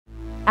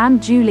I'm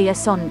Julia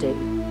Sondu,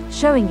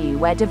 showing you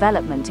where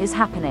development is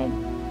happening.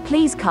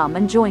 Please come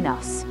and join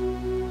us.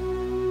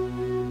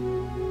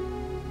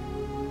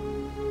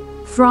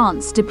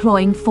 France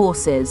deploying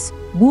forces,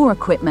 war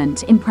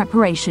equipment in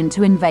preparation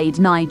to invade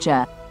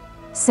Niger.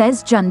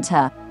 Says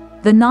junta.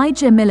 The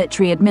Niger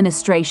military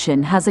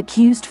administration has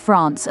accused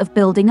France of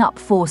building up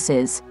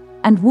forces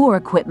and war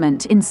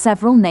equipment in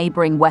several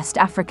neighboring West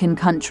African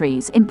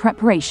countries in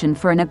preparation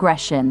for an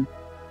aggression.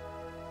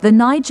 The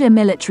Niger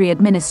military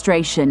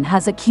administration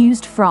has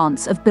accused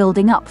France of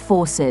building up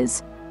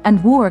forces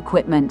and war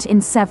equipment in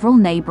several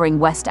neighboring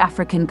West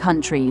African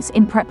countries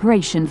in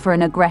preparation for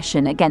an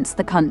aggression against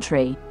the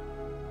country.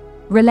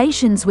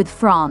 Relations with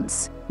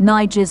France,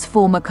 Niger's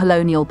former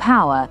colonial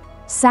power,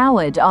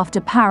 soured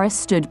after Paris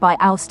stood by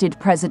ousted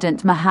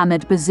President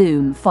Mohamed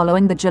Bazoum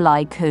following the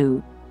July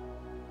coup.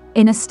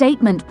 In a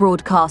statement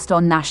broadcast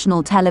on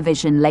national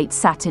television late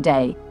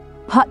Saturday,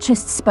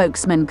 Putschist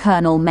spokesman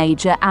Colonel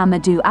Major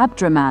Amadou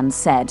Abdrahman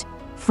said,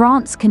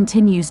 France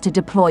continues to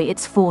deploy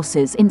its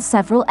forces in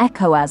several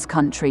ECOWAS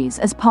countries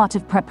as part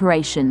of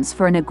preparations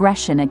for an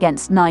aggression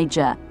against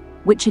Niger,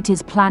 which it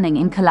is planning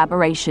in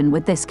collaboration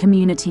with this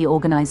community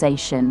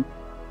organization.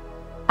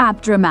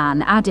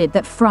 Abdrahman added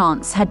that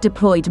France had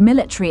deployed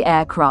military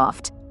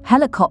aircraft,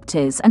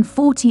 helicopters and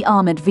 40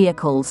 armored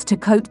vehicles to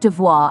Côte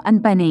d'Ivoire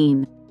and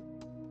Benin.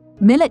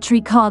 Military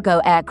cargo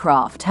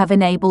aircraft have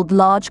enabled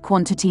large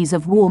quantities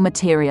of war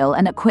material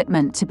and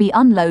equipment to be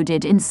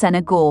unloaded in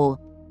Senegal,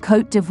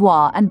 Côte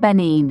d'Ivoire and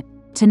Benin,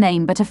 to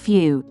name but a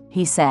few,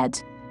 he said.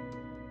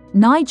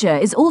 Niger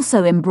is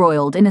also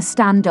embroiled in a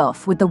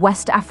standoff with the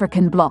West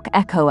African bloc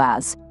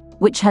ECOWAS,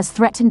 which has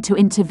threatened to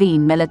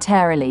intervene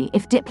militarily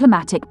if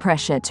diplomatic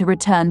pressure to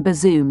return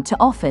Bazoum to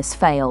office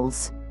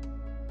fails.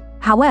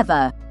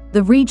 However,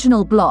 the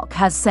regional bloc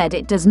has said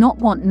it does not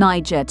want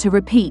Niger to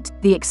repeat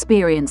the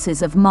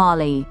experiences of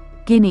Mali,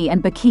 Guinea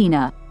and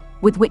Burkina,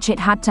 with which it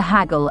had to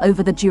haggle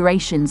over the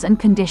durations and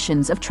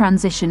conditions of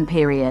transition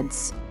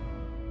periods.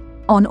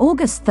 On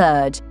August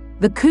 3rd,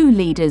 the coup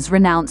leaders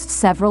renounced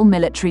several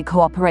military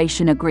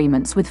cooperation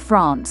agreements with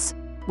France,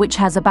 which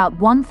has about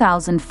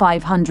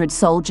 1,500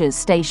 soldiers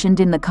stationed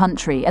in the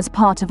country as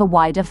part of a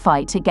wider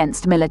fight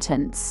against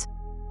militants.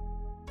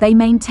 They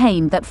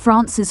maintained that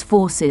France's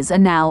forces are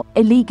now,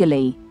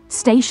 illegally,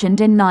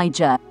 stationed in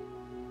Niger.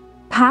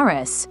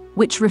 Paris,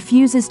 which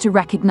refuses to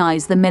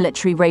recognize the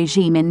military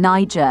regime in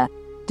Niger,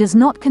 does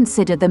not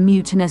consider the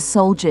mutinous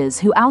soldiers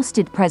who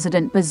ousted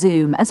President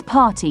Bazoum as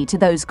party to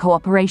those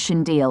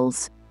cooperation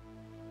deals.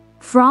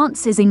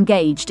 France is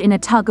engaged in a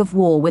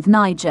tug-of-war with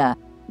Niger,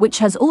 which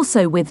has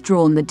also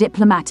withdrawn the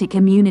diplomatic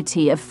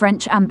immunity of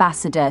French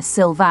ambassador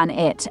Sylvain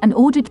Itte and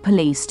ordered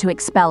police to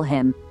expel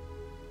him.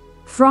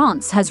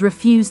 France has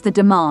refused the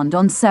demand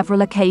on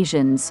several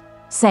occasions,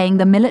 saying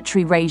the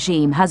military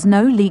regime has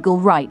no legal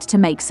right to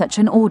make such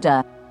an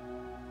order.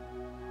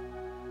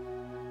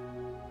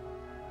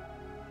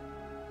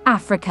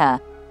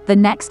 Africa, the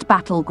next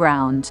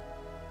battleground.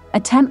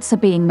 Attempts are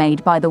being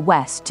made by the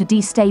West to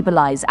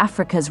destabilize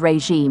Africa's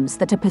regimes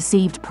that are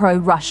perceived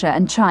pro-Russia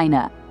and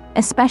China,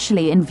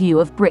 especially in view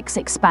of BRICS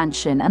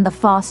expansion and the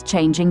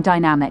fast-changing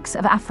dynamics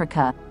of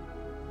Africa.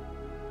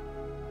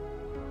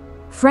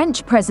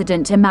 French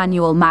President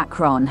Emmanuel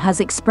Macron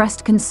has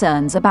expressed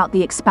concerns about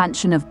the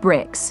expansion of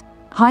BRICS,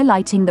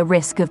 highlighting the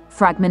risk of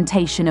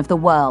fragmentation of the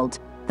world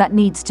that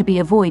needs to be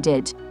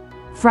avoided.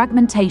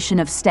 Fragmentation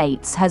of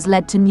states has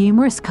led to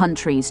numerous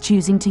countries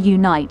choosing to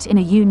unite in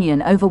a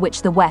union over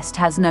which the West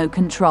has no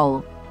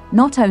control.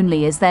 Not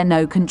only is there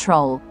no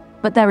control,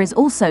 but there is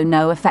also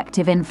no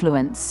effective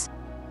influence.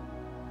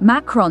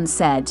 Macron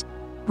said,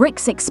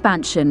 BRICS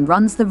expansion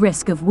runs the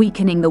risk of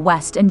weakening the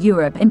West and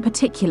Europe in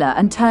particular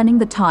and turning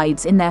the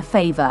tides in their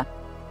favor.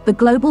 The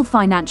global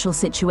financial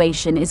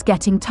situation is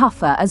getting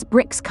tougher as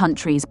BRICS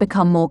countries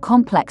become more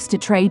complex to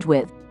trade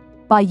with.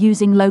 By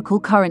using local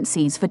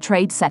currencies for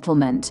trade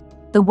settlement,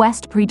 the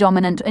West's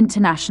predominant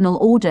international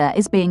order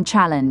is being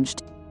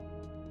challenged.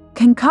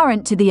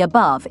 Concurrent to the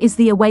above is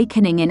the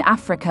awakening in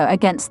Africa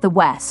against the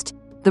West,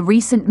 the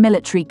recent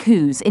military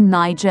coups in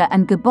Niger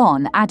and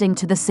Gabon adding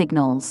to the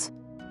signals.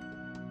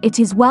 It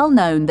is well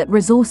known that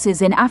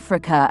resources in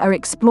Africa are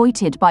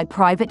exploited by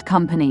private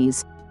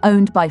companies,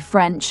 owned by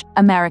French,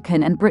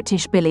 American and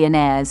British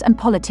billionaires and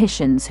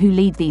politicians who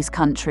lead these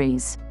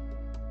countries.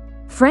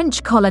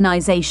 French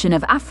colonization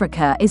of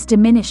Africa is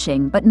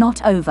diminishing but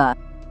not over.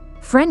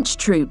 French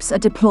troops are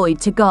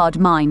deployed to guard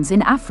mines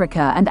in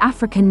Africa and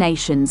African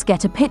nations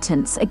get a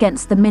pittance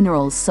against the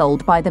minerals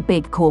sold by the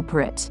big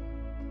corporate.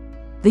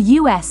 The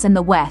US and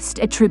the West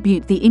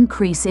attribute the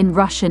increase in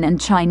Russian and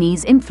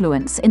Chinese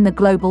influence in the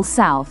global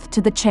South to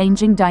the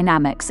changing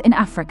dynamics in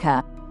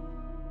Africa.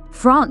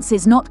 France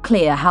is not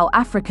clear how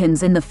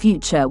Africans in the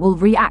future will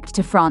react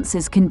to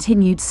France's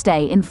continued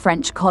stay in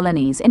French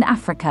colonies in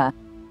Africa.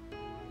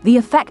 The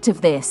effect of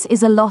this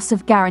is a loss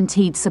of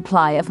guaranteed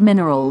supply of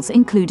minerals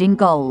including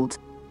gold.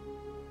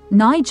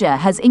 Niger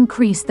has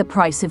increased the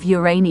price of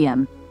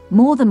uranium,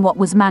 more than what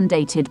was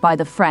mandated by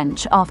the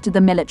French after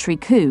the military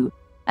coup,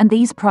 and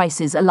these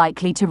prices are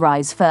likely to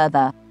rise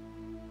further.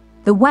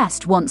 The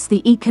West wants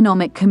the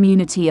Economic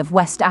Community of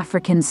West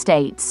African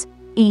States,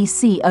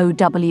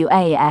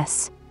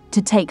 ECOWAS,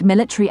 to take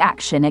military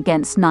action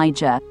against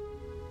Niger.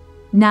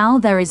 Now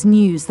there is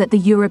news that the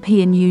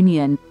European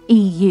Union,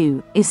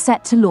 EU, is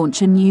set to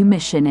launch a new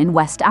mission in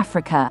West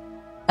Africa,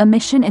 a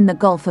mission in the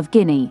Gulf of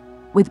Guinea,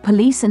 with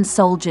police and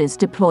soldiers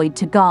deployed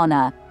to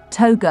Ghana,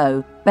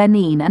 Togo,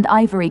 Benin and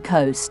Ivory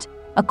Coast,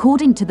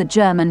 according to the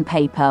German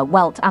paper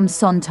Welt am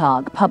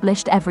Sonntag,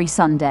 published every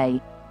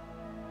Sunday.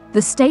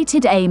 The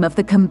stated aim of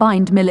the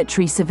combined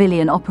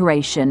military-civilian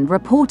operation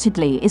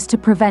reportedly is to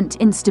prevent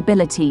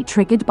instability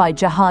triggered by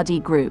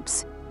jihadi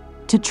groups,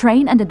 to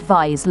train and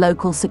advise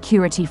local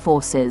security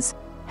forces,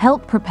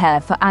 help prepare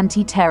for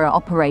anti-terror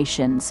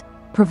operations,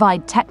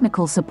 provide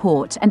technical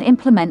support and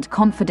implement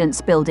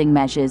confidence-building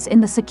measures in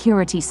the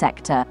security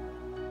sector.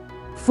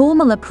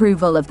 Formal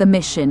approval of the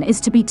mission is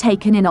to be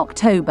taken in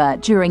October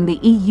during the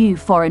EU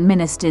foreign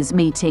ministers'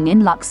 meeting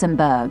in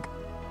Luxembourg.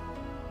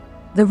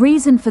 The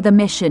reason for the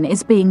mission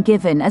is being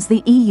given as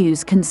the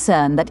EU's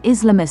concern that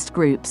Islamist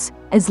groups,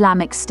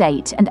 Islamic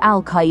State and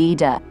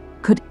Al-Qaeda,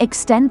 could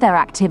extend their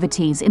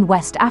activities in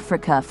West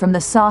Africa from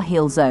the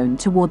Sahel zone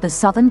toward the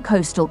southern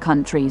coastal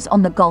countries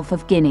on the Gulf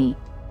of Guinea,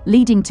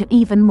 leading to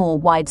even more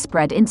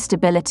widespread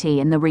instability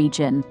in the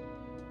region.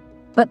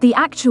 But the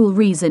actual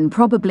reason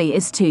probably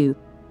is to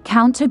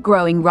counter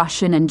growing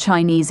Russian and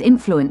Chinese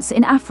influence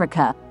in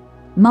Africa,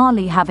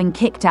 Mali having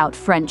kicked out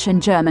French and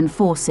German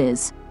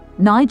forces,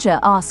 Niger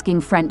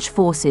asking French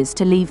forces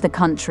to leave the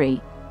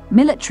country,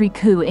 military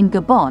coup in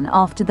Gabon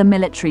after the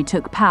military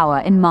took power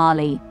in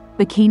Mali,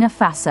 Burkina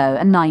Faso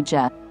and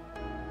Niger.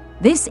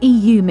 This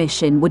EU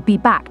mission would be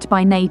backed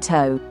by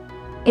NATO.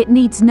 It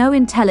needs no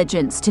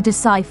intelligence to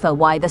decipher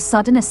why the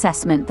sudden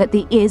assessment that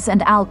the IS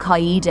and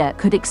Al-Qaeda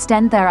could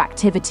extend their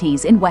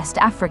activities in West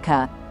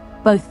Africa,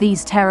 both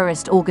these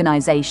terrorist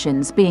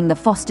organizations being the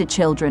foster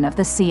children of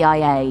the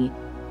CIA.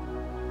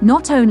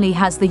 Not only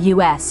has the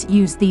US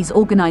used these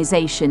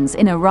organizations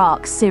in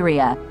Iraq,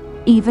 Syria,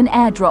 even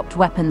airdropped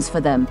weapons for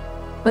them,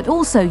 but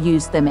also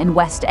used them in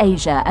West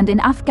Asia and in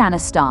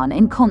Afghanistan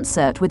in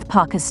concert with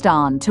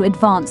Pakistan to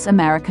advance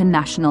American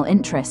national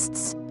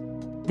interests.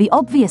 The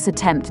obvious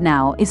attempt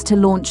now is to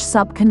launch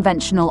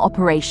sub-conventional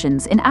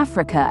operations in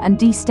Africa and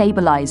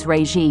destabilize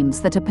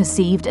regimes that are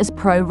perceived as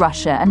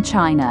pro-Russia and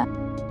China.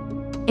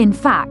 In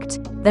fact,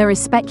 there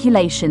is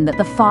speculation that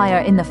the fire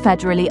in the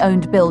federally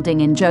owned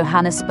building in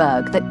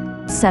Johannesburg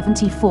that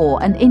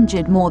 74 and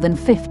injured more than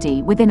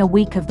 50 within a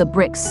week of the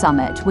BRICS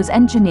summit was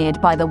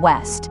engineered by the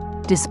West,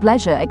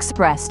 displeasure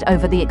expressed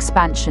over the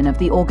expansion of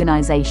the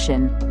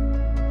organization.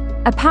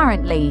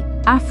 Apparently,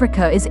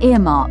 Africa is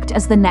earmarked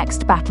as the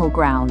next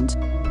battleground.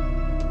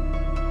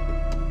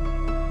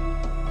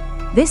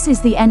 This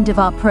is the end of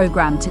our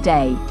program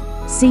today.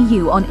 See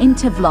you on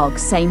Intervlog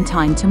same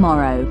time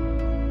tomorrow.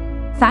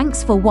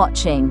 Thanks for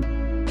watching.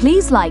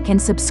 Please like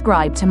and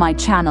subscribe to my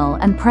channel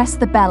and press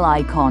the bell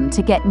icon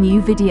to get new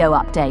video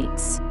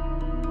updates.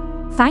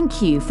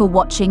 Thank you for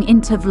watching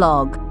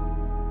Intervlog.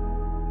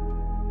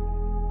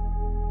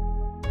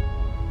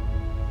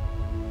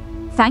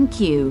 Thank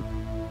you.